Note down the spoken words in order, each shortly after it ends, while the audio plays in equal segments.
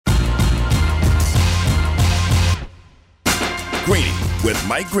Greeny with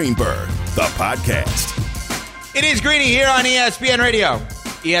Mike Greenberg, the podcast. It is Greeny here on ESPN Radio.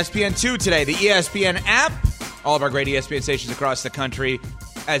 ESPN2 today, the ESPN app, all of our great ESPN stations across the country,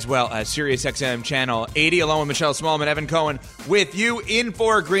 as well as SiriusXM Channel 80, along with Michelle Smallman, Evan Cohen, with you in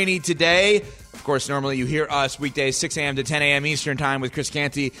for Greeny today. Of course, normally you hear us weekdays 6 a.m. to 10 a.m. Eastern Time with Chris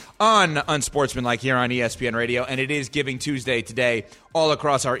Canty on Unsportsmanlike here on ESPN Radio, and it is Giving Tuesday today all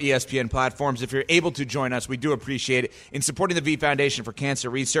across our ESPN platforms. If you're able to join us, we do appreciate it. In supporting the V Foundation for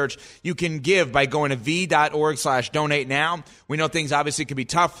Cancer Research, you can give by going to v.org/donate now. We know things obviously can be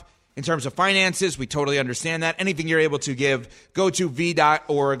tough in terms of finances. We totally understand that. Anything you're able to give, go to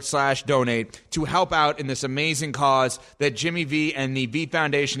v.org/donate to help out in this amazing cause that Jimmy V and the V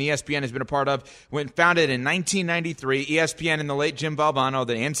Foundation, ESPN, has been a part of. When founded in 1993, ESPN and the late Jim Valvano,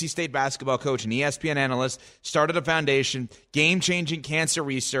 the NC State basketball coach and ESPN analyst, started a foundation, game-changing cancer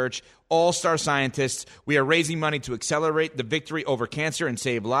research, all-star scientists. We are raising money to accelerate the victory over cancer and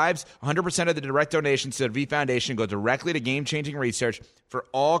save lives. 100% of the direct donations to the V Foundation go directly to game-changing research for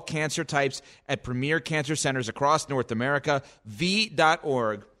all cancer types at premier cancer centers across North America.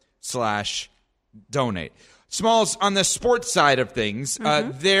 v.org/donate. Smalls, on the sports side of things,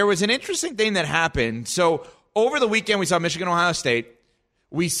 there was an interesting thing that happened. So over the weekend, we saw Michigan, Ohio State.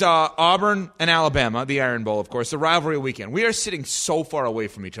 We saw Auburn and Alabama, the Iron Bowl, of course, the rivalry weekend. We are sitting so far away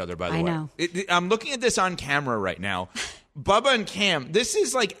from each other, by the way. I know. I'm looking at this on camera right now. Bubba and Cam, this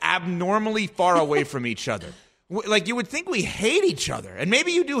is like abnormally far away from each other. Like, you would think we hate each other. And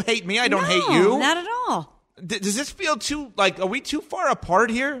maybe you do hate me. I don't hate you. Not at all. Does this feel too, like, are we too far apart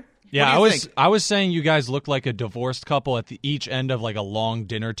here? Yeah, I was saying you guys look like a divorced couple at each end of like a long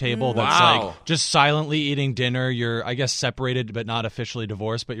dinner table that's like just silently eating dinner. You're, I guess, separated but not officially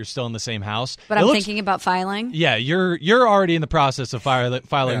divorced, but you're still in the same house. But I'm thinking about filing. Yeah, you're already in the process of filing the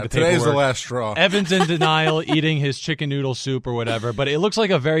paperwork. Today's the last straw. Evan's in denial, eating his chicken noodle soup or whatever, but it looks like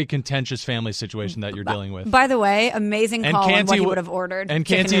a very contentious family situation that you're dealing with. By the way, amazing call on what he would have ordered. And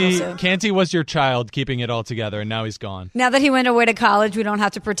Canty was your child keeping it all together, and now he's gone. Now that he went away to college, we don't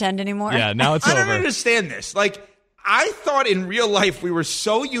have to pretend anymore. Yeah, now it's over. I don't understand this. Like, I thought in real life we were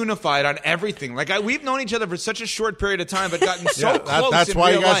so unified on everything. Like, we've known each other for such a short period of time, but gotten so close. That's in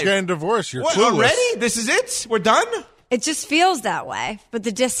why real you guys life. getting divorced. You're What, clueless. already? This is it? We're done? It just feels that way, but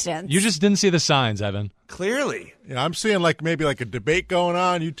the distance. You just didn't see the signs, Evan. Clearly. Yeah, I'm seeing maybe a debate going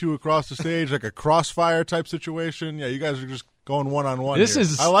on. You two across the stage, like a crossfire type situation. Yeah, you guys are just going one-on-one.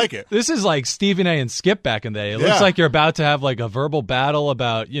 I like it. This is like Stephen A. and Skip back in the day. It looks like you're about to have like a verbal battle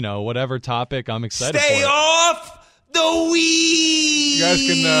about, whatever topic. I'm excited for it. Stay off the weed. You guys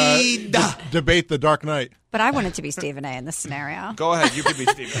can debate the Dark Knight. But I want it to be Stephen A. in this scenario. Go ahead. You could be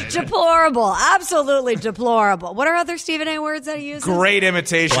Stephen A. Deplorable. Absolutely deplorable. What are other Stephen A. words that he uses? Great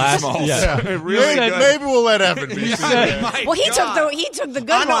imitation, Smalls. Yeah. Really good. Maybe we'll let Evan be. Well, he took the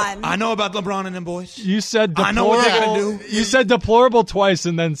good one. I know about LeBron and them boys. You said I know what they're going to do. You said deplorable twice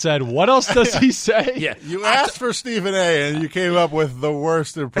and then said, what else does he say? Yeah. You asked for Stephen A. and you came up with the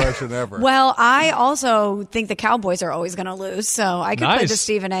worst impression ever. Well, I also think the Cowboys are always going to lose, so I could play the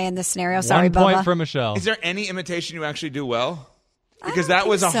Stephen A. in this scenario. Sorry, 1 point Bubba. for Michelle. Is there any imitation you actually do well? Because that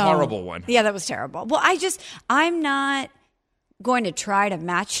was a horrible one. Yeah, that was terrible. Well, I'm not going to try to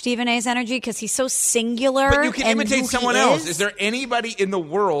match Stephen A.'s energy because he's so singular. But you can and imitate who someone he else. Is there anybody in the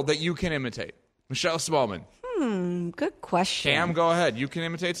world that you can imitate? Michelle Smallman. Good question. Cam, go ahead. You can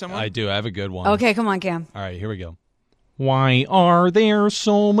imitate someone? I do. I have a good one. Okay, come on, Cam. All right, here we go. Why are there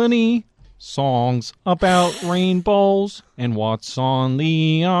so many songs about rainbows and what's on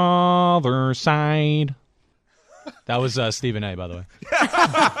the other side? That was Stephen A., by the way.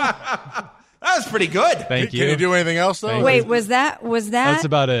 That was pretty good. Thank you. Can you do anything else, though? Wait, was that That's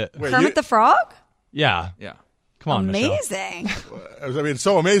about it. Kermit the Frog? Yeah. Yeah. Come on, Michelle. Amazing. I mean, it's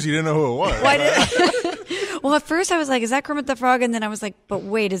so amazing you didn't know who it was. Well, at first I was like, is that Kermit the Frog? And then I was like, but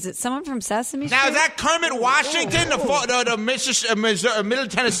wait, is it someone from Sesame Street? Now, is that Kermit Washington, the Middle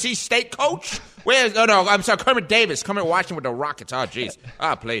Tennessee State coach? I'm sorry, Kermit Davis. Kermit Washington with the Rockets. Oh, jeez.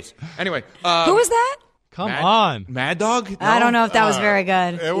 Please. Anyway. Who was that? Come on. Mad Dog? No? I don't know if that was very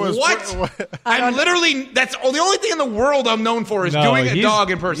good. It was What? I'm literally, that's the only thing in the world I'm known for is doing a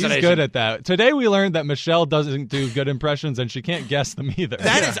dog impersonation. He's good at that. Today we learned that Michelle doesn't do good impressions and she can't guess them either.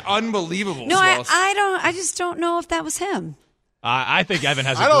 That is unbelievable. No, Smalls. I just don't know if that was him. I think Evan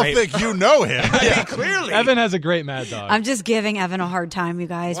has I don't think you know him. Yeah, clearly. Evan has a great Mad Dog. I'm just giving Evan a hard time, you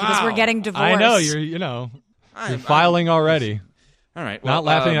guys, because we're getting divorced. I know, you're filing already. All right. Not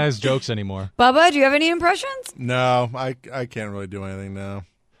laughing at his jokes anymore. Bubba, do you have any impressions? No, I can't really do anything now.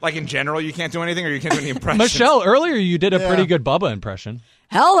 Like in general, you can't do anything, or you can't do any impressions? Michelle, earlier you did a pretty good Bubba impression.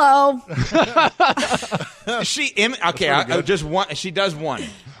 Hello. She does one.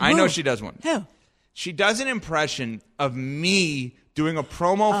 I know she does one. Who? She does an impression of me doing a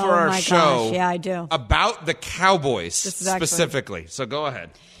promo for our my show. gosh. Yeah, I do. About the Cowboys specifically. So go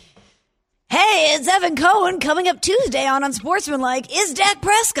ahead. Hey, it's Evan Cohen coming up Tuesday on Unsportsmanlike. Is Dak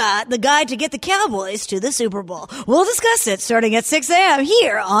Prescott the guy to get the Cowboys to the Super Bowl? We'll discuss it starting at 6 a.m.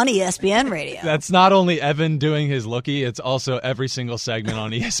 here on ESPN Radio. That's not only Evan doing his lookie, it's also every single segment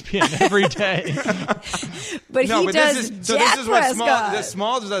on ESPN every day. But this is what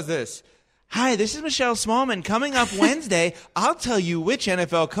Smalls does this. Hi, this is Michelle Smallman. Coming up Wednesday, I'll tell you which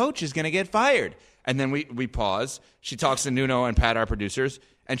NFL coach is going to get fired. And then we pause. She talks to Nuno and Pat, our producers,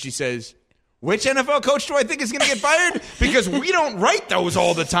 and she says, which NFL coach do I think is going to get fired? Because we don't write those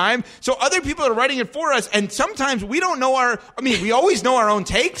all the time. So other people are writing it for us. And sometimes we don't know we always know our own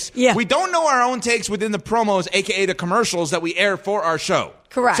takes. Yeah. We don't know our own takes within the promos, a.k.a. the commercials that we air for our show.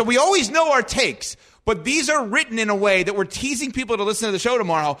 Correct. So we always know our takes. But these are written in a way that we're teasing people to listen to the show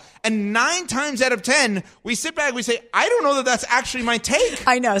tomorrow. And 9 times out of 10, we sit back and we say, I don't know that that's actually my take.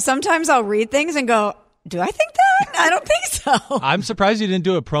 I know. Sometimes I'll read things and go, do I think that? I don't think so. I'm surprised you didn't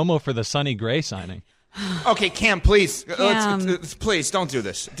do a promo for the Sonny Gray signing. Okay, Cam, please. Cam. Please, don't do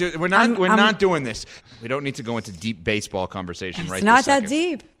this. We're not doing this. We don't need to go into deep baseball conversation right now. It's not that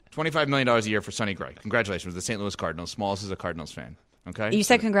deep. $25 million a year for Sonny Gray. Congratulations with the St. Louis Cardinals. Smalls is a Cardinals fan. Okay? You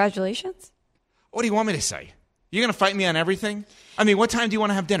said congratulations? What do you want me to say? You're going to fight me on everything? I mean, what time do you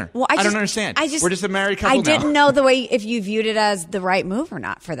want to have dinner? Well, I don't understand. We're just a married couple now. I didn't know the way if you viewed it as the right move or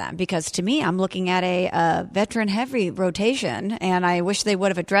not for them. Because to me, I'm looking at a veteran-heavy rotation, and I wish they would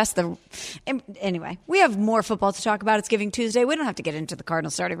have addressed the... Anyway, we have more football to talk about. It's Giving Tuesday. We don't have to get into the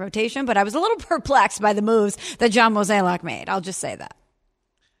Cardinals starting rotation, but I was a little perplexed by the moves that John Mozeliak made. I'll just say that.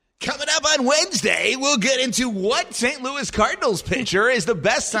 Coming up on Wednesday, we'll get into what St. Louis Cardinals pitcher is the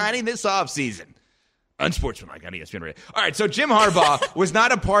best signing this offseason. Unsportsmanlike on ESPN Radio. All right, so Jim Harbaugh was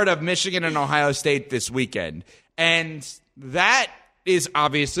not a part of Michigan and Ohio State this weekend, and that is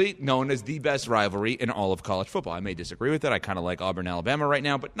obviously known as the best rivalry in all of college football. I may disagree with it. I kind of like Auburn, Alabama right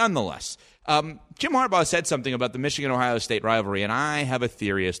now, but nonetheless. Jim Harbaugh said something about the Michigan-Ohio State rivalry, and I have a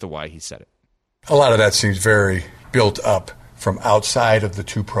theory as to why he said it. A lot of that seems very built up from outside of the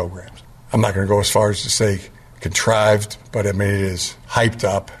two programs. I'm not going to go as far as to say contrived, but I mean it is hyped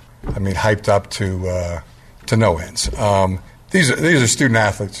up. Hyped up to no ends. These are student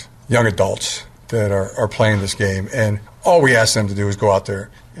athletes, young adults that are playing this game, and all we ask them to do is go out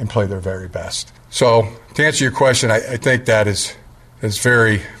there and play their very best. So to answer your question, I think that is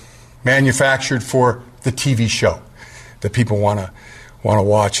very manufactured for the TV show that people want to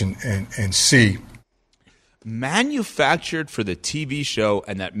watch and see. Manufactured for the TV show,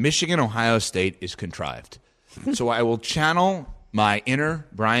 and that Michigan-Ohio State is contrived. So I will channel my inner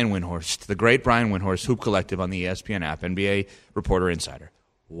Brian Windhorst, the great Brian Windhorst, Hoop Collective on the ESPN app, NBA reporter insider.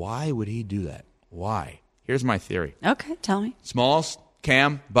 Why would he do that? Why? Here's my theory. Okay, tell me. Smalls,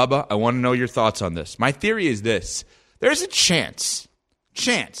 Cam, Bubba, I want to know your thoughts on this. My theory is this. There's a chance,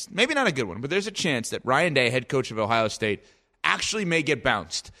 maybe not a good one, but there's a chance that Ryan Day, head coach of Ohio State, actually may get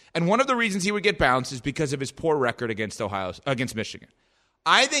bounced. And one of the reasons he would get bounced is because of his poor record against Michigan.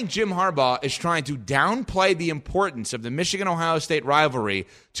 I think Jim Harbaugh is trying to downplay the importance of the Michigan-Ohio State rivalry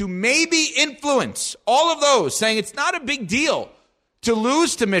to maybe influence all of those, saying it's not a big deal to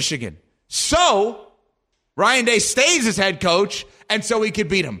lose to Michigan. So Ryan Day stays as head coach, and so he could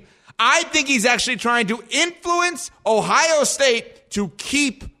beat him. I think he's actually trying to influence Ohio State to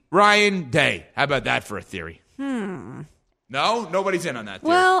keep Ryan Day. How about that for a theory? No? Nobody's in on that theory.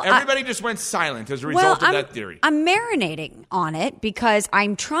 Well, everybody just went silent as a result of that theory. I'm marinating on it because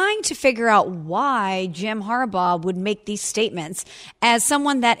I'm trying to figure out why Jim Harbaugh would make these statements as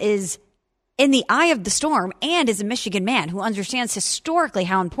someone that is in the eye of the storm and is a Michigan man who understands historically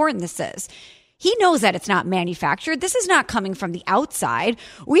how important this is. He knows that it's not manufactured. This is not coming from the outside.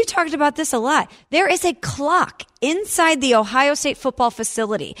 We've talked about this a lot. There is a clock inside the Ohio State football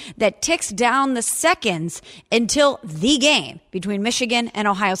facility that ticks down the seconds until the game between Michigan and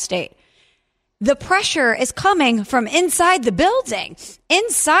Ohio State. The pressure is coming from inside the building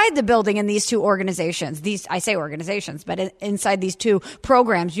in these two organizations. I say organizations, but inside these two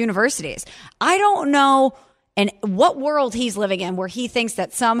programs, universities. I don't know in what world he's living in where he thinks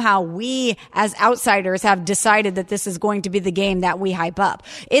that somehow we as outsiders have decided that this is going to be the game that we hype up.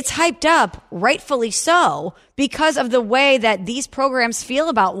 It's hyped up, rightfully so, because of the way that these programs feel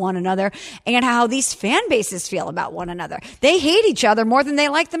about one another and how these fan bases feel about one another. They hate each other more than they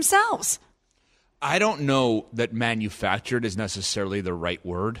like themselves. I don't know that manufactured is necessarily the right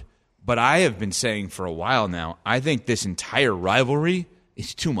word, but I have been saying for a while now, I think this entire rivalry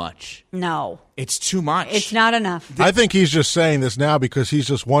is too mujust. No. It's too much. It's not enough. I think he's just saying this now because he's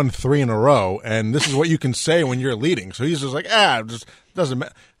just won 3 in a row, and this is what you can say when you're leading. So he's just like, just doesn't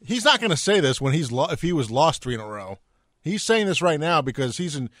matter. He's not going to say this when if he was lost 3 in a row. He's saying this right now because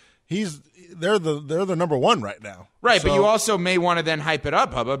they're the number one right now. Right, but you also may want to then hype it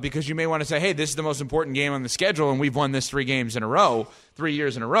up, Hubba, because you may want to say, hey, this is the most important game on the schedule, and we've won this 3 years in a row.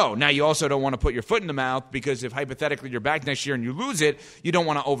 Now, you also don't want to put your foot in the mouth because if hypothetically you're back next year and you lose it, you don't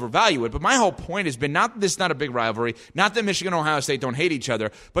want to overvalue it. But my whole point has been not that this is not a big rivalry, not that Michigan and Ohio State don't hate each other,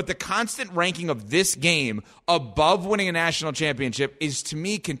 but the constant ranking of this game above winning a national championship is, to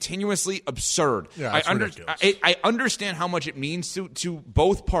me, continuously absurd. Yeah, I understand how much it means to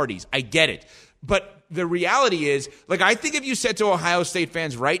both parties. I get it. But the reality is, I think if you said to Ohio State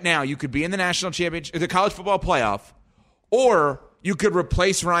fans right now, you could be in the national championship, the college football playoff, or you could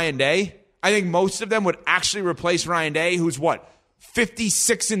replace Ryan Day. I think most of them would actually replace Ryan Day, who's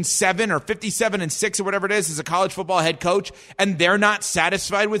 56-7 or 57-6 or whatever it is as a college football head coach, and they're not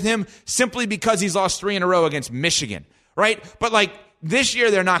satisfied with him simply because he's lost 3 in a row against Michigan, right? But this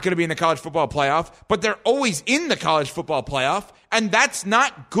year they're not going to be in the college football playoff, but they're always in the college football playoff, and that's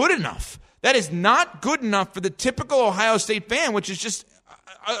not good enough. That is not good enough for the typical Ohio State fan, which is just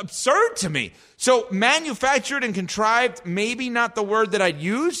absurd to me. So manufactured and contrived, maybe not the word that I'd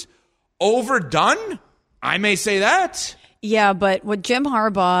use. Overdone, I may say that. Yeah, but what Jim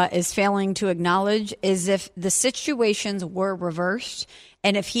Harbaugh is failing to acknowledge is if the situations were reversed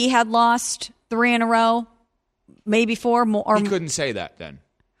and if he had lost 3 in a row, maybe 4 more. He couldn't say that then.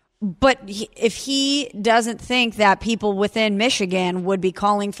 But if he doesn't think that people within Michigan would be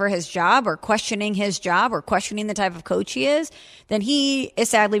calling for his job or questioning his job or questioning the type of coach he is, then he is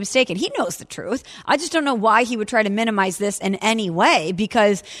sadly mistaken. He knows the truth. I just don't know why he would try to minimize this in any way,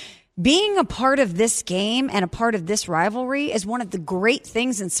 because being a part of this game and a part of this rivalry is one of the great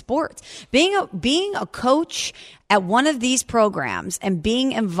things in sports. Being a coach at one of these programs and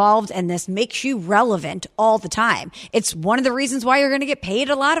being involved in this makes you relevant all the time. It's one of the reasons why you're going to get paid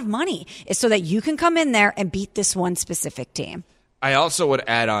a lot of money, is so that you can come in there and beat this one specific team. I also would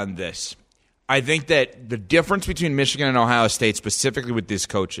add on this. I think that the difference between Michigan and Ohio State, specifically with these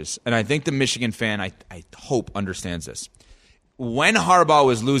coaches, and I think the Michigan fan, I hope, understands this. When Harbaugh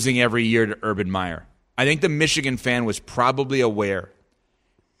was losing every year to Urban Meyer, I think the Michigan fan was probably aware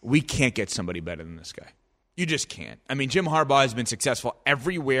we can't get somebody better than this guy. You just can't. I mean, Jim Harbaugh has been successful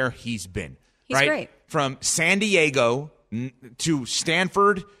everywhere he's been. He's great. From San Diego to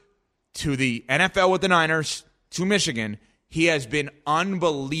Stanford to the NFL with the Niners to Michigan, he has been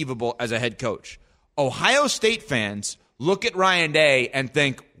unbelievable as a head coach. Ohio State fans look at Ryan Day and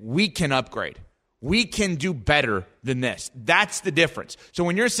think, we can upgrade. We can do better than this. That's the difference. So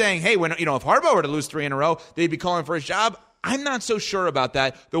when you're saying, hey, if Harbaugh were to lose 3 in a row, they'd be calling for his job, I'm not so sure about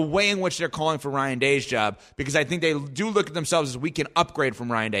that, the way in which they're calling for Ryan Day's job, because I think they do look at themselves as, we can upgrade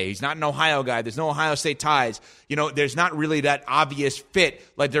from Ryan Day. He's not an Ohio guy. There's no Ohio State ties. There's not really that obvious fit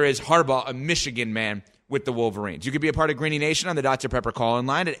like there is Harbaugh, a Michigan man, with the Wolverines. You could be a part of Greeny Nation on the Dr. Pepper call-in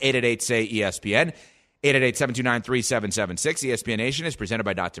line at 888-SAY-ESPN. 888-729-3776. ESPN Nation is presented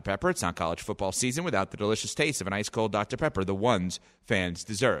by Dr. Pepper. It's not college football season without the delicious taste of an ice-cold Dr. Pepper, the ones fans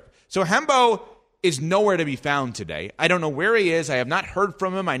deserve. So Hembo is nowhere to be found today. I don't know where he is. I have not heard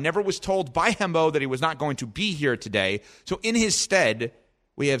from him. I never was told by Hembo that he was not going to be here today. So in his stead,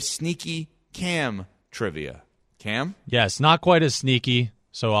 we have sneaky Cam trivia. Cam? Yes, not quite as sneaky,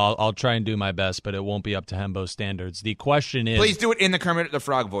 so I'll try and do my best, but it won't be up to Hembo's standards. The question is... Please do it in the Kermit the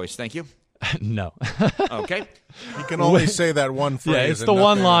Frog voice. Thank you. No. Okay. You can only say that one phrase. Yeah, it's the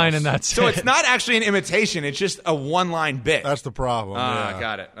one line, and that's so it's not actually an imitation. It's just a one-line bit. That's the problem.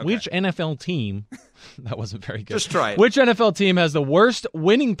 Got it. Okay. Which NFL team... That wasn't very good. Just try it. Which NFL team has the worst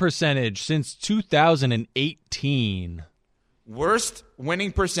winning percentage since 2018? Worst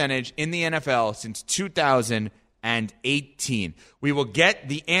winning percentage in the NFL since 2018. We will get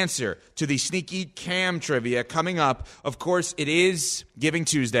the answer to the sneaky Cam trivia coming up. Of course, it is Giving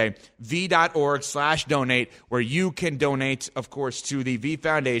Tuesday, v.org/donate, where you can donate, of course, to the V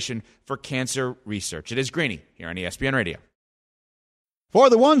Foundation for Cancer Research. It is Greeny here on ESPN Radio. For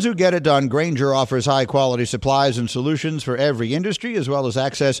the ones who get it done, Grainger offers high-quality supplies and solutions for every industry, as well as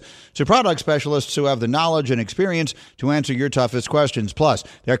access to product specialists who have the knowledge and experience to answer your toughest questions. Plus,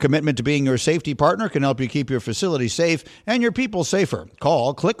 their commitment to being your safety partner can help you keep your facility safe and your people safer.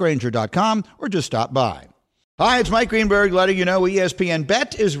 Call, click Grainger.com, or just stop by. Hi, it's Mike Greenberg letting you know ESPN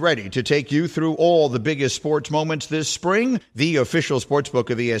Bet is ready to take you through all the biggest sports moments this spring. The official sportsbook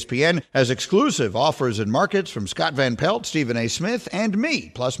of ESPN has exclusive offers and markets from Scott Van Pelt, Stephen A. Smith, and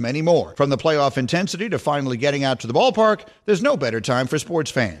me, plus many more. From the playoff intensity to finally getting out to the ballpark, there's no better time for sports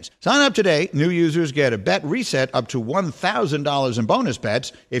fans. Sign up today. New users get a bet reset up to $1,000 in bonus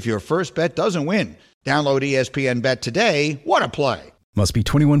bets if your first bet doesn't win. Download ESPN Bet today. What a play. Must be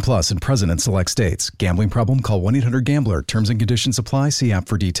 21 plus and present in select states. Gambling problem? Call 1-800-GAMBLER. Terms and conditions apply. See app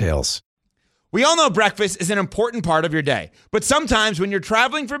for details. We all know breakfast is an important part of your day, but sometimes when you're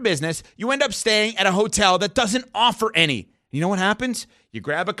traveling for business, you end up staying at a hotel that doesn't offer any. You know what happens? You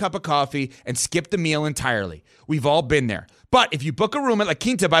grab a cup of coffee and skip the meal entirely. We've all been there. But if you book a room at La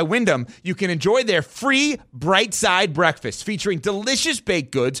Quinta by Wyndham, you can enjoy their free Bright Side breakfast featuring delicious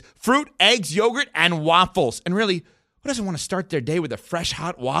baked goods, fruit, eggs, yogurt, and waffles. And really, who doesn't want to start their day with a fresh,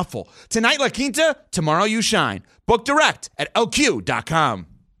 hot waffle? Tonight, La Quinta, tomorrow you shine. Book direct at lq.com.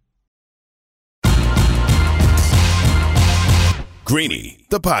 Greeny,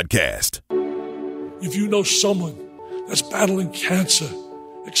 the podcast. If you know someone that's battling cancer,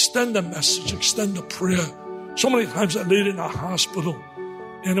 extend a message, extend a prayer. So many times I laid in a hospital,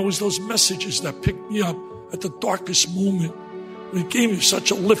 and it was those messages that picked me up at the darkest moment. It gave me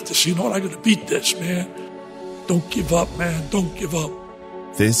such a lift to say, you know what, I got to beat this, man. Don't give up, man. Don't give up.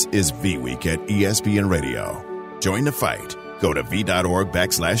 This is V-Week at ESPN Radio. Join the fight. Go to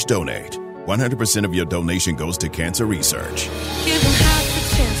v.org/donate. 100% of your donation goes to cancer research. Give them half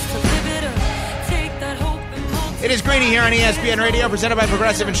a chance to live it up. Take that hope and It is Greeny here on ESPN Radio, presented by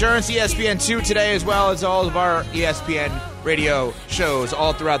Progressive Insurance, ESPN2 today, as well as all of our ESPN radio shows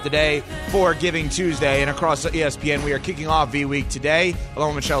all throughout the day for Giving Tuesday. And across ESPN, we are kicking off V-Week today, along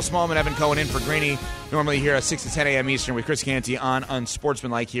with Michelle Smallman, Evan Cohen in for Greeny. Normally here at 6 to 10 a.m. Eastern with Chris Canty on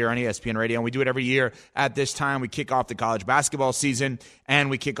Unsportsmanlike here on ESPN Radio. And we do it every year at this time. We kick off the college basketball season, and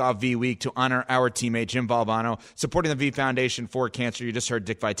we kick off V-Week to honor our teammate, Jim Valvano, supporting the V Foundation for Cancer. You just heard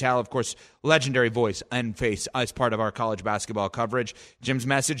Dick Vitale, of course, legendary voice and face as part of our college basketball coverage. Jim's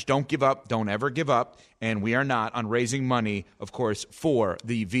message, don't give up, don't ever give up. And we are not on raising money, of course, for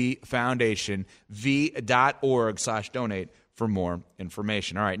the V Foundation, v.org/donate. For more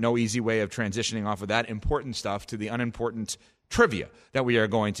information. All right, no easy way of transitioning off of that important stuff to the unimportant trivia that we are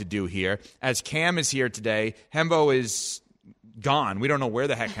going to do here. As Cam is here today, Hembo is gone. We don't know where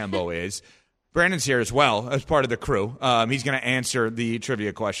the heck Hembo is. Brandon's here as well as part of the crew. He's going to answer the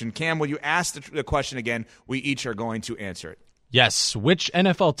trivia question. Cam, will you ask the question again? We each are going to answer it. Yes. Which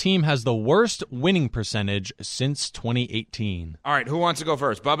NFL team has the worst winning percentage since 2018? All right, who wants to go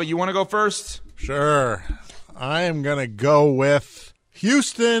first? Bubba, you want to go first? Sure. I am going to go with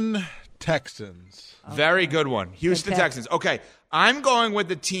Houston Texans. Very good one. Houston Texans. Okay, I'm going with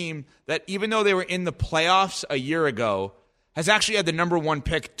the team that, even though they were in the playoffs a year ago, has actually had the number one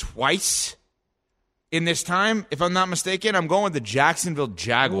pick twice in this time. If I'm not mistaken, I'm going with the Jacksonville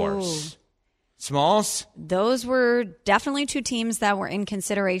Jaguars. Ooh. Smalls? Those were definitely two teams that were in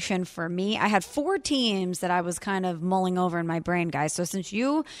consideration for me. I had four teams that I was kind of mulling over in my brain, guys. So since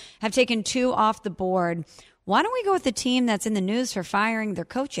you have taken two off the board, why don't we go with the team that's in the news for firing their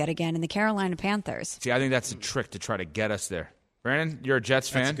coach yet again in the Carolina Panthers? See, I think that's a trick to try to get us there. Brandon, you're a Jets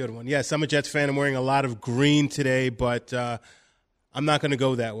fan? That's a good one. Yes, I'm a Jets fan. I'm wearing a lot of green today, but I'm not going to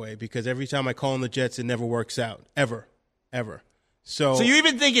go that way because every time I call on the Jets, it never works out. Ever. So you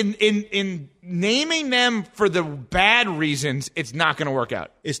even think in naming them for the bad reasons, it's not going to work out?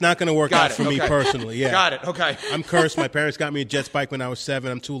 It's not going to work out for me personally, yeah. Got it, okay. I'm cursed. My parents got me a Jets bike when I was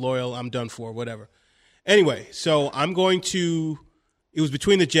 7. I'm too loyal. I'm done for, whatever. Anyway, so I'm going to – it was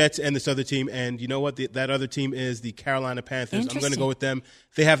between the Jets and this other team, and you know what? That other team is the Carolina Panthers. I'm going to go with them.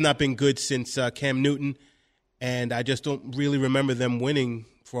 They have not been good since Cam Newton, and I just don't really remember them winning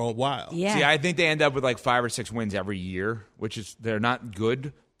for a while. Yeah. See, I think they end up with like 5 or 6 wins every year, which is they're not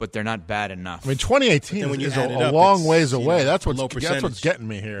good, but they're not bad enough. I mean, 2018 is a long ways away. That's what's getting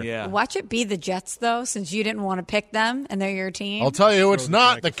me here. Yeah. Watch it be the Jets, though, since you didn't want to pick them and they're your team. I'll tell you, it's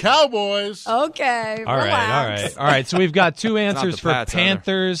not the Cowboys. Okay, All right. So we've got two answers for Pats,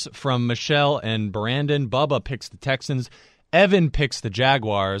 Panthers from Michelle and Brandon. Bubba picks the Texans. Evan picks the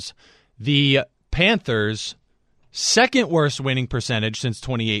Jaguars. The Panthers, second worst winning percentage since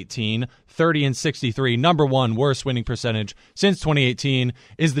 2018, 30-63. Number one worst winning percentage since 2018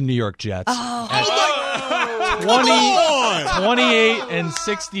 is the New York Jets.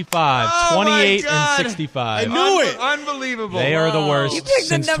 28-65. 28-65. I knew it. Unbelievable. They are the worst You picked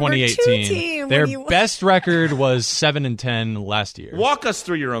since the number 2018. two team. Their when you best record was 7-10 last year. Walk us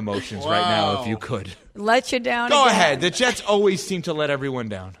through your emotions right now, if you could. let you down. Go again. ahead. The Jets always seem to let everyone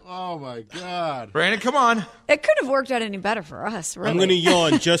down. Oh, my God. Brandon, come on. It couldn't have worked out any better for us. Really. I'm going to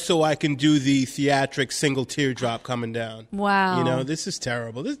yawn just so I can do the theatric single teardrop coming down. Wow. You know, this is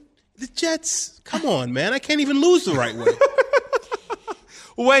terrible. The Jets, come on, man. I can't even lose the right way.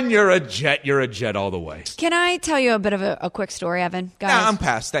 When you're a Jet all the way. Can I tell you a bit of a quick story, Evan? Guys, Nah, I'm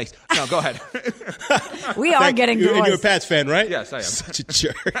past. Thanks. No, go ahead. we are getting And you're a divorced. Pats fan, right? Yes, I am. Such a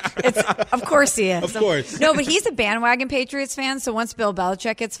jerk. Of course he is. Of course. No, but he's a bandwagon Patriots fan. So once Bill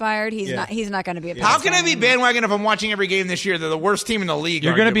Belichick gets fired, he's not going to be a Pats How can I fan be anymore. bandwagon if I'm watching every game this year? They're the worst team in the league.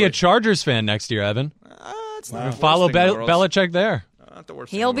 You're going to be a arguably. Chargers fan next year, Evan. It's not the Follow worst thing in the world. Belichick there. Not the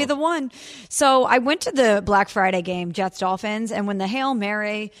worst thing He'll in the be the world. one. So I went to the Black Friday game, Jets Dolphins, and when the Hail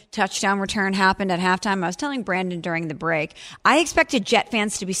Mary touchdown return happened at halftime, I was telling Brandon during the break, I expected Jet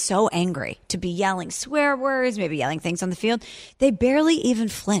fans to be so angry, to be yelling swear words, maybe yelling things on the field. They barely even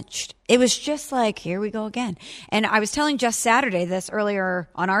flinched. It was just like, here we go again. And I was telling Just Saturday this earlier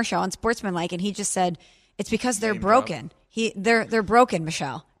on our show on Sportsmanlike, and he just said, it's because they're broken. They're broken,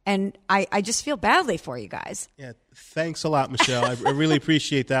 Michelle. And I just feel badly for you guys. Yeah, thanks a lot, Michelle. I really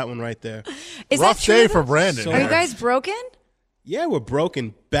appreciate that one right there. Is Rough that true, day though? for Brandon. So- Are you guys broken? Yeah, we're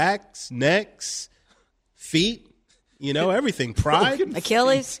broken. Backs, necks, feet, you know, everything. Pride,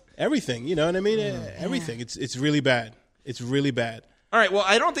 Achilles? everything. You know what I mean? Everything. It's really bad. It's really bad. All right, well,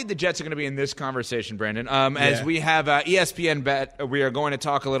 I don't think the Jets are going to be in this conversation, Brandon. As Yeah. we have ESPN Bet, we are going to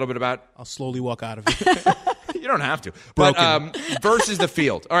talk a little bit about I'll slowly walk out of it. You don't have to. Broken. But versus the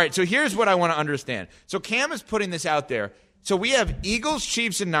field. All right, so here's what I want to understand. So Cam is putting this out there. So we have Eagles,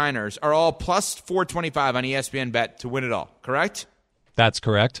 Chiefs, and Niners are all plus 425 on ESPN Bet to win it all, correct? That's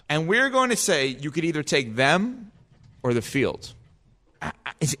correct. And we're going to say you could either take them or the field.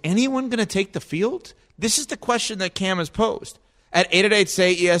 Is anyone going to take the field? This is the question that Cam has posed. At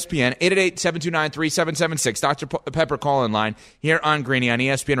 888-SAY-ESPN, 888-729-3776, Dr. Pepper call-in line here on Greeny on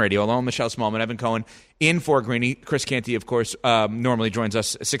ESPN Radio, along with Michelle Smallman, Evan Cohen, in for Greeny. Chris Canty, of course, normally joins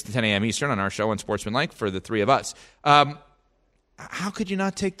us 6 to 10 a.m. Eastern on our show on Sportsmanlike for the three of us. How could you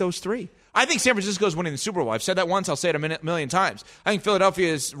not take those three? I think San Francisco is winning the Super Bowl. I've said that once. I'll say it a million times. I think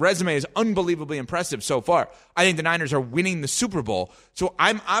Philadelphia's resume is unbelievably impressive so far. I think the Niners are winning the Super Bowl. So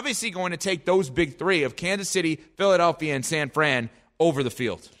I'm obviously going to take those big three of Kansas City, Philadelphia, and San Fran over the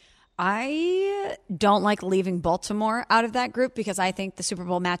field. I don't like leaving Baltimore out of that group because I think the Super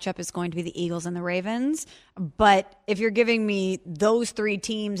Bowl matchup is going to be the Eagles and the Ravens. But if you're giving me those three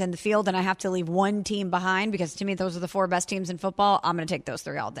teams in the field and I have to leave one team behind, because to me those are the four best teams in football, I'm going to take those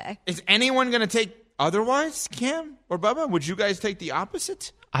three all day. Is anyone going to take otherwise, Cam or Bubba? Would you guys take the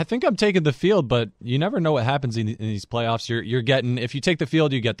opposite? I think I'm taking the field, but you never know what happens in these playoffs. You're getting, if you take the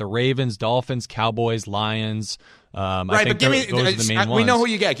field, you get the Ravens, Dolphins, Cowboys, Lions. I Right, think but give me. those are the main ones. We know who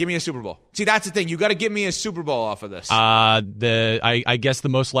you get. Give me a Super Bowl. See, that's the thing. You got to give me a Super Bowl off of this. I guess the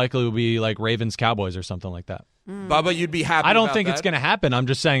most likely would be like Ravens, Cowboys, or something like that. Bubba, you'd be happy. I don't about think that. it's going to happen. I'm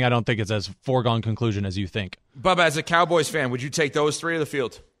just saying I don't think it's as foregone conclusion as you think. Bubba, as a Cowboys fan, would you take those three of the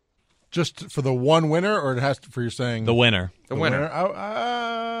field? Just for the one winner, or it has to, for you saying The winner. The winner.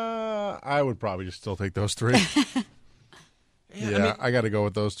 I would probably just still take those three. I got to go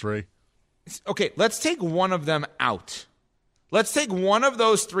with those three. Okay, let's take one of them out. Let's take one of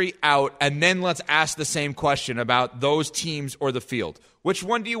those three out, and then let's ask the same question about those teams or the field. Which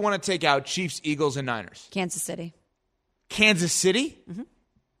one do you want to take out, Chiefs, Eagles, and Niners? Kansas City. Kansas City?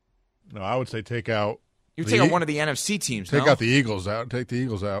 No, I would say take out. You take out one of the NFC teams, Take no? out the Eagles out. Take the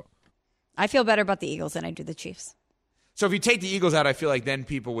Eagles out. I feel better about the Eagles than I do the Chiefs. So if you take the Eagles out, I feel like then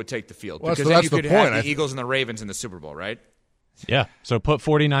people would take the field. Well, because so then that's you the could point. have the Eagles and the Ravens in the Super Bowl, right? Yeah. So put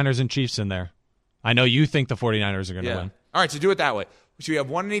 49ers and Chiefs in there. I know you think the 49ers are going to win. All right, so do it that way. So you have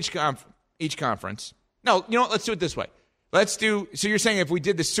one in each conference. No, you know what? Let's do it this way. So you're saying if we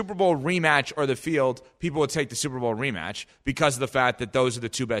did the Super Bowl rematch or the field, people would take the Super Bowl rematch because of the fact that those are the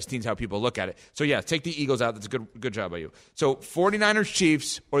two best teams, how people look at it. So yeah, take the Eagles out. That's a good job by you. So 49ers,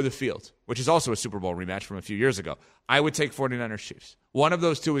 Chiefs, or the field, which is also a Super Bowl rematch from a few years ago. I would take 49ers, Chiefs. One of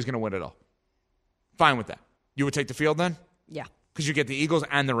those two is going to win it all. Fine with that. You would take the field then? Yeah. Because you get the Eagles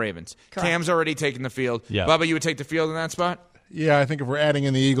and the Ravens. Correct. Cam's already taken the field. Yeah. Bubba, you would take the field in that spot? Yeah, I think if we're adding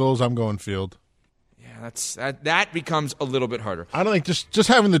in the Eagles, I'm going field. Yeah, that becomes a little bit harder. I don't think just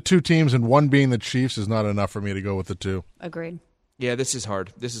having the two teams and one being the Chiefs is not enough for me to go with the two. Agreed. Yeah, this is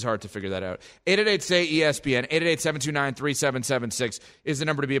hard. This is hard to figure that out. 888-SAY-ESPN, 888-729-3776 is the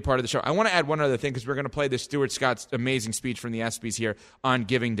number to be a part of the show. I want to add one other thing because we're going to play the Stuart Scott's amazing speech from the ESPYs here on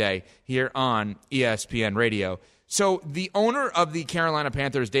Giving Day here on ESPN Radio. So the owner of the Carolina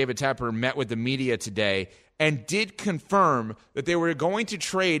Panthers, David Tepper, met with the media today and did confirm that they were going to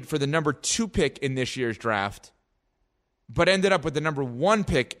trade for the number 2 pick in this year's draft, but ended up with the number 1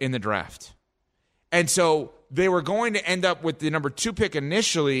 pick in the draft. And so they were going to end up with the number 2 pick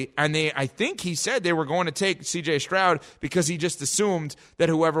initially, and I think he said they were going to take C.J. Stroud because he just assumed that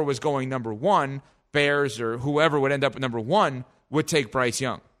whoever was going number 1, Bears or whoever would end up with number 1, would take Bryce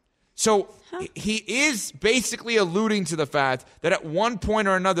Young. So he is basically alluding to the fact that at one point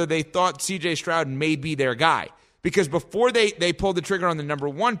or another they thought C.J. Stroud may be their guy. Because before they pulled the trigger on the number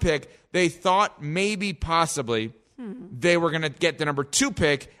 1 pick, they thought maybe possibly they were going to get the number 2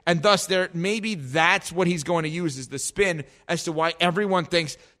 pick, and thus maybe that's what he's going to use as the spin as to why everyone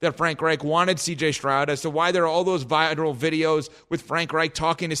thinks that Frank Reich wanted C.J. Stroud, as to why there are all those viral videos with Frank Reich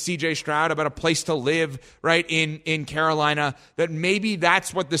talking to C.J. Stroud about a place to live, right, in Carolina, that maybe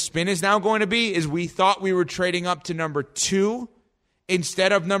that's what the spin is now going to be, is we thought we were trading up to number 2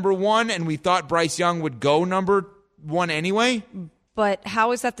 instead of number 1, and we thought Bryce Young would go number 1 anyway. But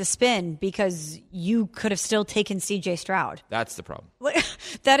how is that the spin? Because you could have still taken C.J. Stroud. That's the problem.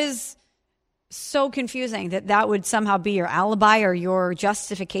 That is so confusing that would somehow be your alibi or your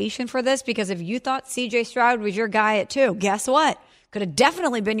justification for this. Because if you thought C.J. Stroud was your guy at 2, guess what? Could have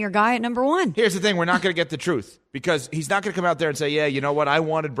definitely been your guy at number 1. Here's the thing. We're not going to get the truth because he's not going to come out there and say, yeah, you know what? I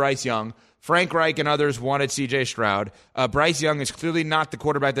wanted Bryce Young. Frank Reich and others wanted C.J. Stroud. Bryce Young is clearly not the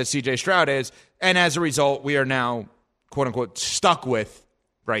quarterback that C.J. Stroud is. And as a result, we are now, quote unquote, stuck with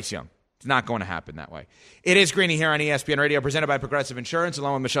Bryce Young. It's not going to happen that way. It is Greeny here on ESPN Radio, presented by Progressive Insurance,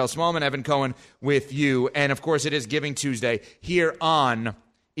 along with Michelle Smallman, Evan Cohen with you. And of course, it is Giving Tuesday here on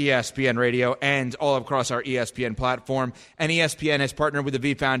ESPN Radio and all across our ESPN platform. And ESPN has partnered with the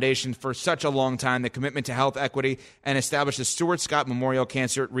V Foundation for such a long time, the commitment to health equity, and established the Stuart Scott Memorial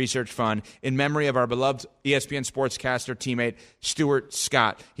Cancer Research Fund in memory of our beloved ESPN sportscaster teammate, Stuart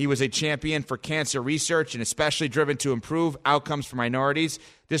Scott. He was a champion for cancer research and especially driven to improve outcomes for minorities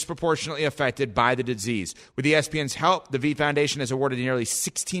disproportionately affected by the disease. With ESPN's help, the V Foundation has awarded nearly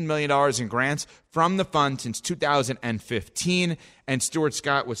 $16 million in grants from the fund since 2015, and Stuart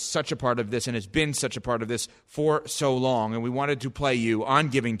Scott was such a part of this and has been such a part of this for so long, and we wanted to play you on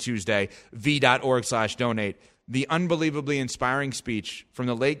Giving Tuesday, v.org/donate, the unbelievably inspiring speech from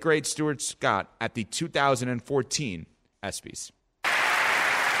the late, great Stuart Scott at the 2014 ESPYs.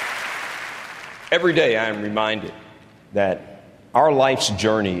 Every day I am reminded that our life's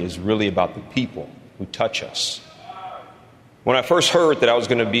journey is really about the people who touch us. When I first heard that I was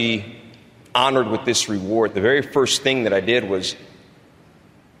going to be honored with this reward, the very first thing that I did was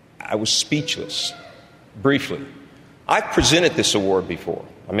I was speechless, briefly. I've presented this award before.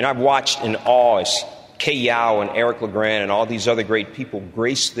 I mean, I've watched in awe as Kay Yao and Eric LeGrand and all these other great people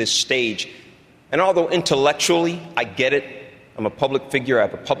grace this stage. And although intellectually I get it, I'm a public figure, I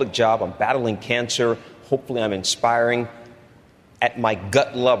have a public job, I'm battling cancer, hopefully I'm inspiring. At my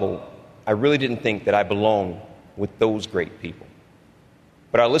gut level, I really didn't think that I belonged with those great people.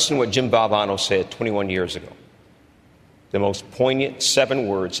 But I listened to what Jim Valvano said 21 years ago. The most poignant 7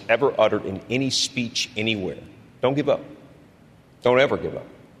 words ever uttered in any speech anywhere. Don't give up. Don't ever give up.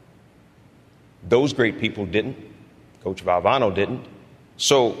 Those great people didn't. Coach Valvano didn't.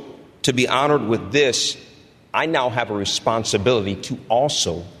 So to be honored with this, I now have a responsibility to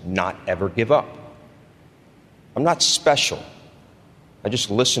also not ever give up. I'm not special. I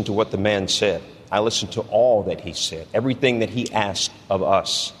just listened to what the man said. I listened to all that he said, everything that he asked of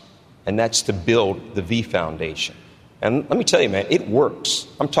us, and that's to build the V Foundation. And let me tell you, man, it works.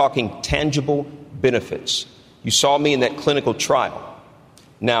 I'm talking tangible benefits. You saw me in that clinical trial.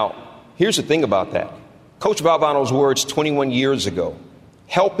 Now, here's the thing about that. Coach Valvano's words 21 years ago,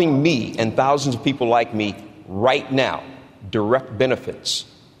 helping me and thousands of people like me right now, direct benefits.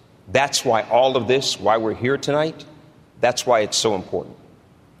 That's why all of this, why we're here tonight, that's why it's so important.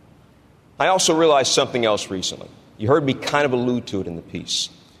 I also realized something else recently. You heard me kind of allude to it in the piece.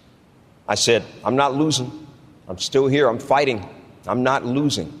 I said, I'm not losing. I'm still here. I'm fighting. I'm not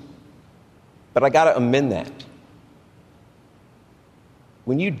losing. But I got to amend that.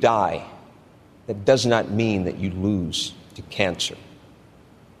 When you die, that does not mean that you lose to cancer.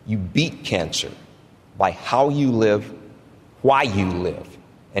 You beat cancer by how you live, why you live,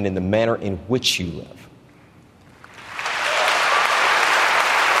 and in the manner in which you live.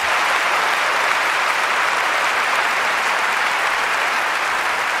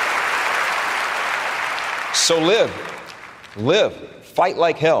 So live, fight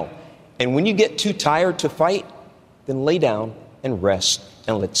like hell. And when you get too tired to fight, then lay down and rest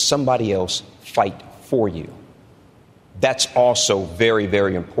and let somebody else fight for you. That's also very,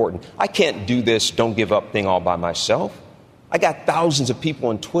 very important. I can't do this don't give up thing all by myself. I got thousands of people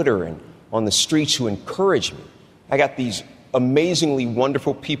on Twitter and on the streets who encourage me. I got these amazingly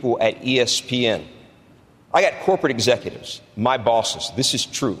wonderful people at ESPN. I got corporate executives, my bosses, this is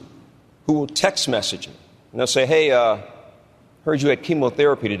true, who will text message me. And they'll say, hey, heard you had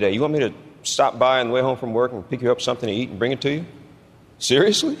chemotherapy today. You want me to stop by on the way home from work and pick you up something to eat and bring it to you?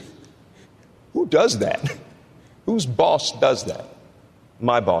 Seriously? Who does that? Whose boss does that?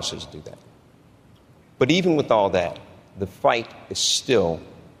 My bosses do that. But even with all that, the fight is still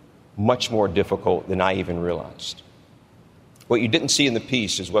much more difficult than I even realized. What you didn't see in the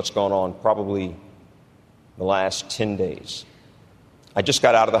piece is what's gone on probably the last 10 days. I just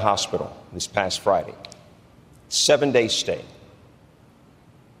got out of the hospital this past Friday. 7-day stay.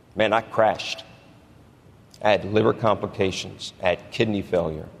 Man, I crashed. I had liver complications. I had kidney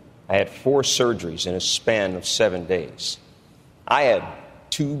failure. I had 4 surgeries in a span of 7 days. I had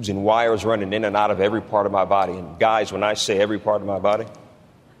tubes and wires running in and out of every part of my body. And guys, when I say every part of my body,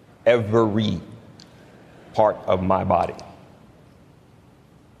 every part of my body.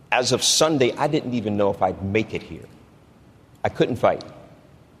 As of Sunday, I didn't even know if I'd make it here. I couldn't fight.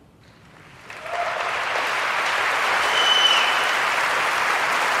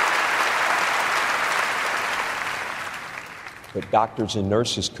 But doctors and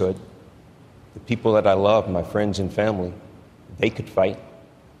nurses could. The people that I love, my friends and family, they could fight.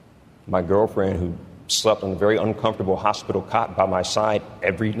 My girlfriend, who slept on a very uncomfortable hospital cot by my side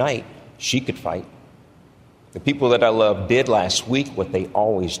every night, she could fight. The people that I love did last week what they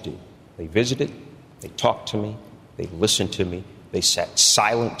always do. They visited, they talked to me, they listened to me, they sat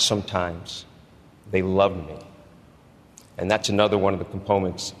silent sometimes. They loved me. And that's another one of the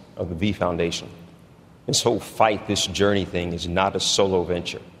components of the V Foundation. This whole fight, this journey thing is not a solo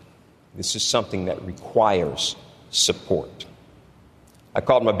venture. This is something that requires support. I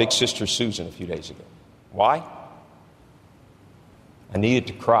called my big sister Susan a few days ago. Why? I needed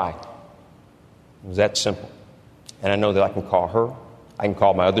to cry. It was that simple. And I know that I can call her. I can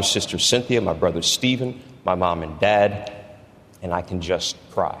call my other sister Cynthia, my brother Stephen, my mom and dad, and I can just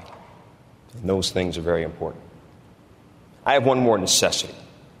cry. And those things are very important. I have one more necessity.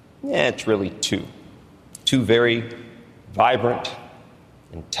 Yeah, it's really two. Two very vibrant,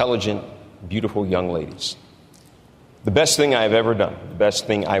 intelligent, beautiful young ladies. The best thing I have ever done, the best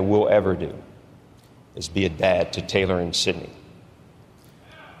thing I will ever do, is be a dad to Taylor and Sydney.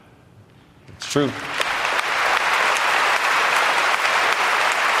 It's true.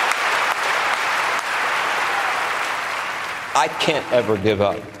 I can't ever give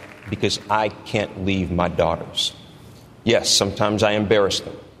up because I can't leave my daughters. Yes, sometimes I embarrass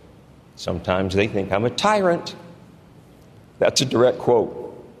them. Sometimes they think I'm a tyrant. That's a direct quote.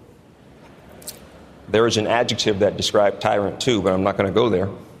 There is an adjective that described tyrant too, but I'm not going to go there.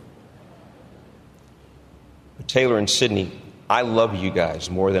 But Taylor and Sydney, I love you guys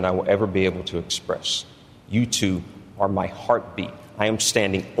more than I will ever be able to express. You two are my heartbeat. I am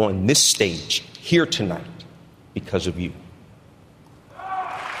standing on this stage here tonight because of you.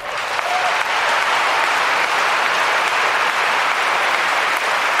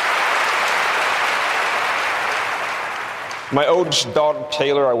 My oldest daughter,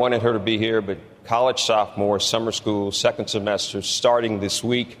 Taylor, I wanted her to be here, but college sophomore, summer school, second semester, starting this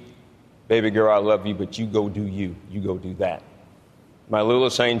week. Baby girl, I love you, but you go do you. You go do that. My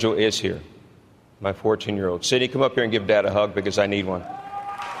littlest angel is here, my 14-year-old. Sydney, come up here and give Dad a hug because I need one.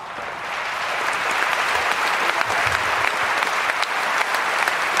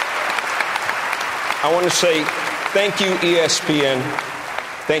 I want to say thank you, ESPN.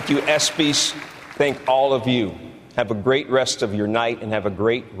 Thank you, ESPYs. Thank all of you. Have a great rest of your night and have a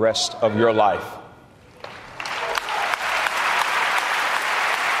great rest of your life.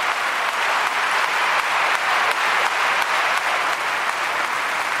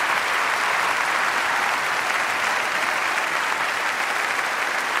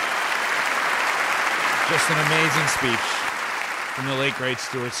 Just an amazing speech from the late, great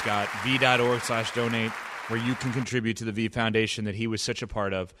Stuart Scott. V.org/donate, where you can contribute to the V Foundation that he was such a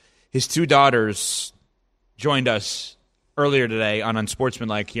part of. His two daughters joined us earlier today on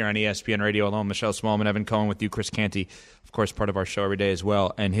Unsportsmanlike here on ESPN Radio, along with Michelle Smallman, Evan Cohen with you, Chris Canty, of course, part of our show every day as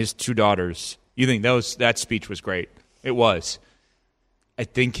well. And his two daughters, you think that speech was great. It was. I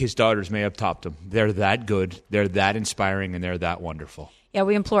think his daughters may have topped him. They're that good, they're that inspiring, and they're that wonderful. Yeah,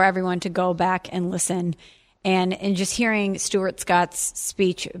 we implore everyone to go back and listen. And just hearing Stuart Scott's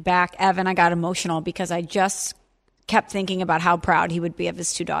speech back, Evan, I got emotional because I just kept thinking about how proud he would be of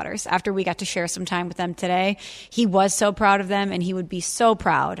his two daughters. After we got to share some time with them today, he was so proud of them, and he would be so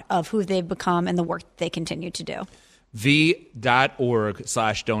proud of who they've become and the work they continue to do.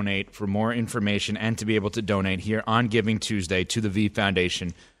 v.org/donate for more information and to be able to donate here on Giving Tuesday to the V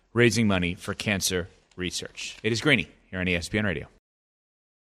Foundation, raising money for cancer research. It is Greeny here on ESPN Radio.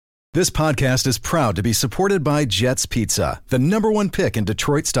 This podcast is proud to be supported by Jets Pizza, the #1 pick in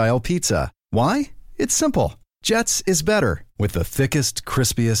Detroit-style pizza. Why? It's simple. Jets is better. With the thickest,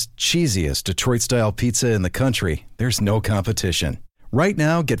 crispiest, cheesiest Detroit-style pizza in the country, there's no competition. Right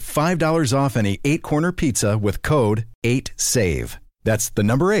now, get $5 off any 8-corner pizza with code 8SAVE. That's the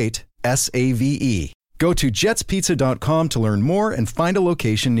number 8, SAVE. Go to jetspizza.com to learn more and find a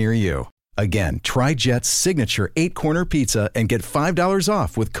location near you. Again, try Jet's signature 8-corner pizza and get $5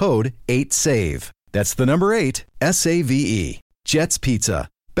 off with code 8SAVE. That's the number 8, SAVE. Jet's Pizza.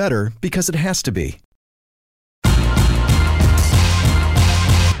 Better because it has to be.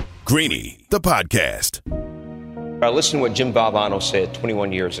 Greeny, the podcast. I listened to what Jim Valvano said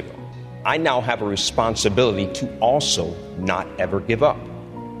 21 years ago. I now have a responsibility to also not ever give up.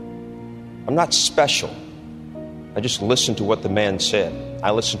 I'm not special. I just listened to what the man said.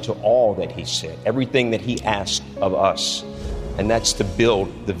 I listened to all that he said, everything that he asked of us, and that's to build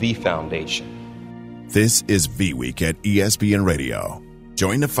the V Foundation. This is V Week at ESPN Radio.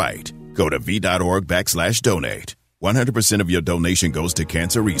 Join the fight. Go to v.org/donate. 100% of your donation goes to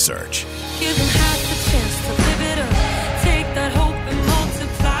cancer research.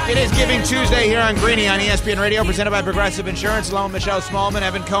 It is Giving Tuesday here on Greeny on ESPN Radio, presented by Progressive Insurance. Along with Michelle Smallman,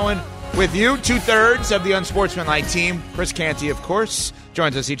 Evan Cohen with you. 2/3 of the unsportsmanlike team. Chris Canty, of course,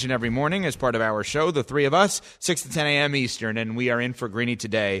 joins us each and every morning as part of our show, the three of us, 6 to 10 a.m. Eastern, and we are in for Greeny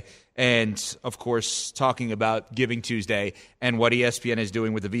today. And, of course, talking about Giving Tuesday and what ESPN is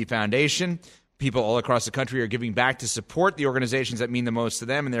doing with the V Foundation. People all across the country are giving back to support the organizations that mean the most to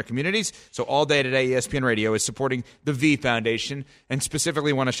them and their communities. So all day today, ESPN Radio is supporting the V Foundation, and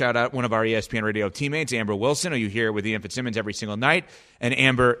specifically want to shout out one of our ESPN Radio teammates, Amber Wilson, who you hear with Ian Fitzsimmons every single night. And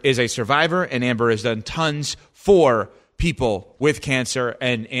Amber is a survivor, and Amber has done tons for people with cancer,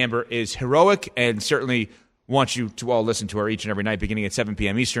 and Amber is heroic, and certainly wants you to all listen to her each and every night, beginning at 7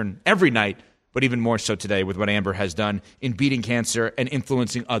 p.m. Eastern, every night. But even more so today with what Amber has done in beating cancer and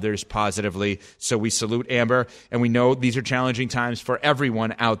influencing others positively. So we salute Amber, and we know these are challenging times for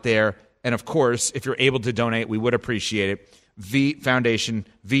everyone out there. And, of course, if you're able to donate, we would appreciate it. V Foundation,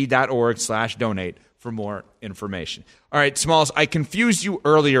 v.org/donate for more information. All right, Smalls, I confused you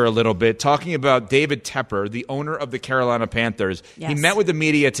earlier a little bit talking about David Tepper, the owner of the Carolina Panthers. Yes. He met with the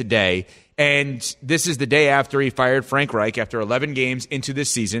media today, and this is the day after he fired Frank Reich after 11 games into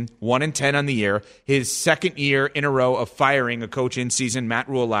this season, 1-10 on the year, his second year in a row of firing a coach in season, Matt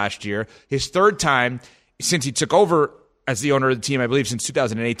Rule, last year, his third time since he took over as the owner of the team, I believe, since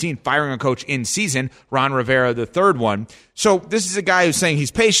 2018, firing a coach in season, Ron Rivera, the third one. So this is a guy who's saying he's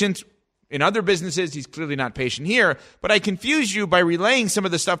patient. In other businesses, he's clearly not patient here, but I confused you by relaying some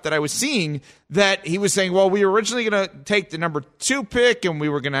of the stuff that I was seeing, that he was saying, well, we were originally going to take the number 2 pick and we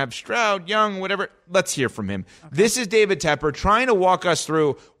were going to have Stroud, Young, whatever. Let's hear from him. Okay. This is David Tepper trying to walk us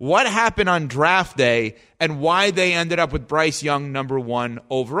through what happened on draft day and why they ended up with Bryce Young number 1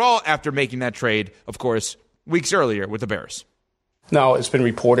 overall after making that trade, of course, weeks earlier with the Bears. No, it's been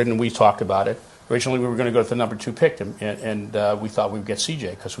reported and we talked about it. Originally, we were going to go with the number 2 pick, and we thought we would get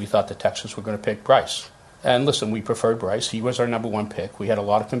CJ because we thought the Texans were going to pick Bryce. And listen, we preferred Bryce. He was our number 1 pick. We had a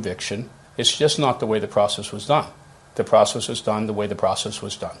lot of conviction. It's just not the way the process was done. The process was done the way the process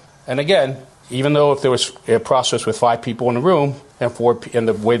was done. And again, even though if there was a process with 5 people in the room and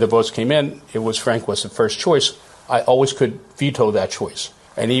the way the votes came in, it was Frank was the first choice, I always could veto that choice.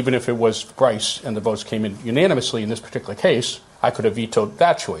 And even if it was Bryce and the votes came in unanimously in this particular case, I could have vetoed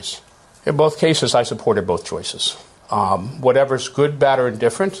that choice. In both cases, I supported both choices. Whatever's good, bad, or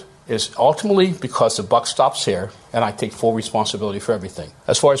indifferent is ultimately because the buck stops here, and I take full responsibility for everything.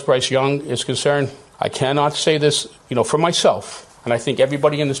 As far as Bryce Young is concerned, I cannot say this, for myself, and I think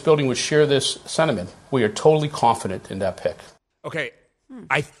everybody in this building would share this sentiment. We are totally confident in that pick. Okay,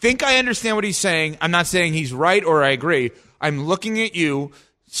 I think I understand what he's saying. I'm not saying he's right or I agree. I'm looking at you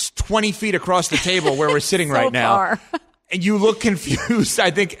 20 feet across the table where we're sitting right now. And you look confused.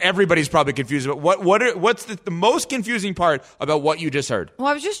 I think everybody's probably confused. But what's the most confusing part about what you just heard? Well,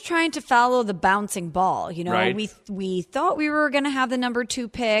 I was just trying to follow the bouncing ball. Right. We thought we were going to have the number 2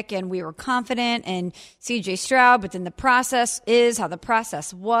 pick, and we were confident in C.J. Stroud. But then the process is how the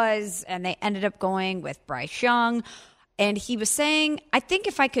process was, and they ended up going with Bryce Young. And he was saying, I think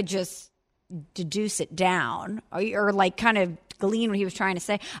if I could just deduce it down, or like kind of glean what he was trying to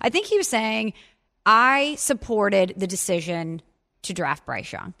say, I think he was saying, I supported the decision to draft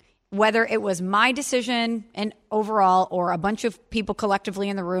Bryce Young. whether it was my decision and overall or a bunch of people collectively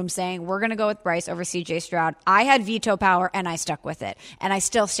in the room saying we're going to go with Bryce over CJ Stroud, I had veto power and I stuck with it. And I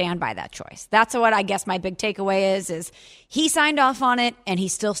still stand by that choice. That's what I guess my big takeaway is he signed off on it and he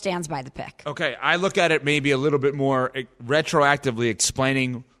still stands by the pick. Okay, I look at it maybe a little bit more retroactively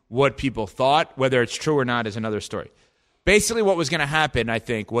explaining what people thought. Whether it's true or not is another story. Basically what was going to happen, I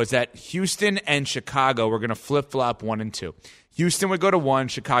think, was that Houston and Chicago were going to flip-flop 1 and 2. Houston would go to 1,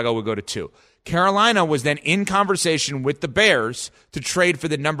 Chicago would go to 2. Carolina was then in conversation with the Bears to trade for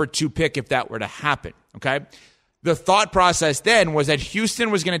the number 2 pick if that were to happen, okay? The thought process then was that Houston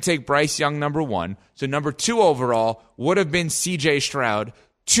was going to take Bryce Young number 1, so number 2 overall would have been C.J. Stroud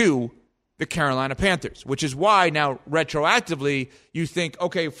to the Carolina Panthers, which is why now retroactively you think,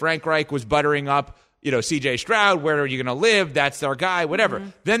 okay, Frank Reich was buttering up C.J. Stroud, where are you going to live? That's our guy, whatever. Mm-hmm.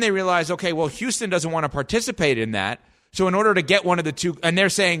 Then they realize, okay, well, Houston doesn't want to participate in that. So in order to get one of the two, and they're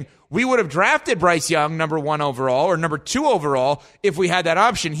saying, we would have drafted Bryce Young number 1 overall or number 2 overall if we had that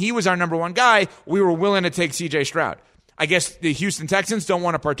option. He was our number 1 guy. We were willing to take C.J. Stroud. I guess the Houston Texans don't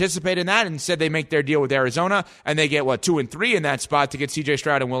want to participate in that. Instead, they make their deal with Arizona, and they get, 2 and 3 in that spot to get C.J.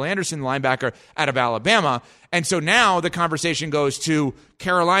 Stroud and Will Anderson, the linebacker out of Alabama. And so now the conversation goes to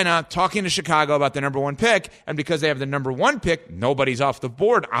Carolina talking to Chicago about the number 1 pick, and because they have the number 1 pick, nobody's off the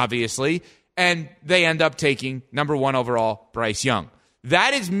board, obviously, and they end up taking number 1 overall, Bryce Young.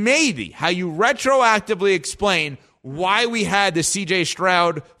 That is maybe how you retroactively explain why we had the C.J.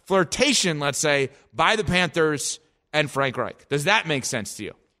 Stroud flirtation, let's say, by the Panthers and Frank Reich. Does that make sense to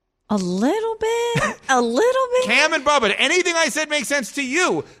you? A little bit. A little bit. Cam and Bubba, anything I said makes sense to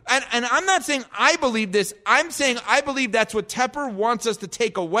you. And I'm not saying I believe this. I'm saying I believe that's what Tepper wants us to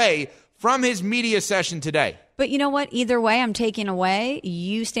take away from his media session today. But you know what? Either way, I'm taking away.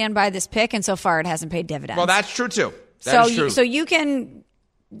 You stand by this pick, and so far it hasn't paid dividends. Well, that's true, too. That is true. So you can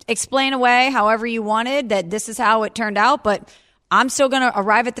explain away however you wanted that this is how it turned out, but I'm still going to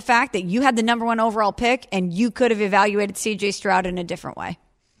arrive at the fact that you had the number 1 overall pick, and you could have evaluated C.J. Stroud in a different way.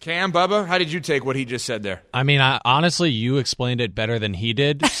 Cam, Bubba, how did you take what he just said there? I mean, honestly, you explained it better than he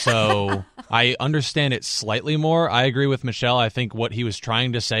did, so I understand it slightly more. I agree with Michelle. I think what he was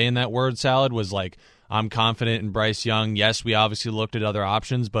trying to say in that word salad was like, I'm confident in Bryce Young. Yes, we obviously looked at other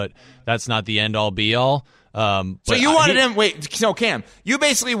options, but that's not the end-all, be-all. So you wanted him – wait, so Cam, you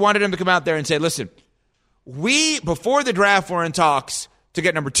basically wanted him to come out there and say, listen, we, before the draft, were in talks to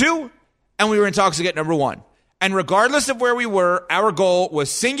get number 2, and we were in talks to get number 1. And regardless of where we were, our goal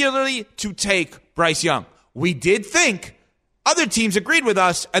was singularly to take Bryce Young. We did think other teams agreed with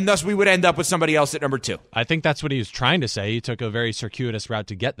us, and thus we would end up with somebody else at number 2. I think that's what he was trying to say. He took a very circuitous route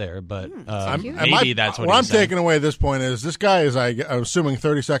to get there, but maybe that's what I'm taking away at this point is this guy is, I'm assuming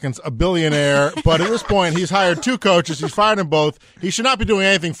 30 seconds, a billionaire, but at this point he's hired 2 coaches. He's fired them both. He should not be doing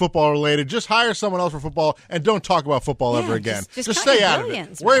anything football-related. Just hire someone else for football and don't talk about football ever again. Just stay out of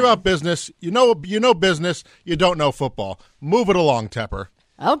it. Worry about business. You know business. You don't know football. Move it along, Tepper.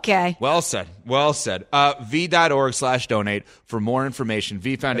 Okay. Well said. Well said. V.org/donate for more information.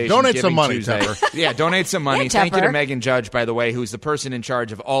 V Foundation. Donate Giving some money, Tuesday. Tepper. Yeah, donate some money. Yeah, Thank you to Tepper. Megan Judge, by the way, who's the person in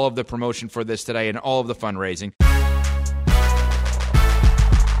charge of all of the promotion for this today and all of the fundraising.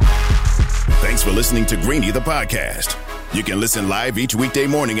 Thanks for listening to Greeny the podcast. You can listen live each weekday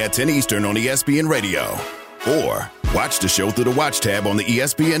morning at 10 Eastern on ESPN Radio. Or watch the show through the Watch tab on the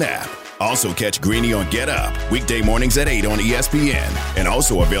ESPN app. Also catch Greeny on Get Up, weekday mornings at 8 on ESPN. And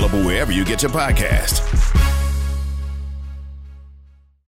also available wherever you get your podcast.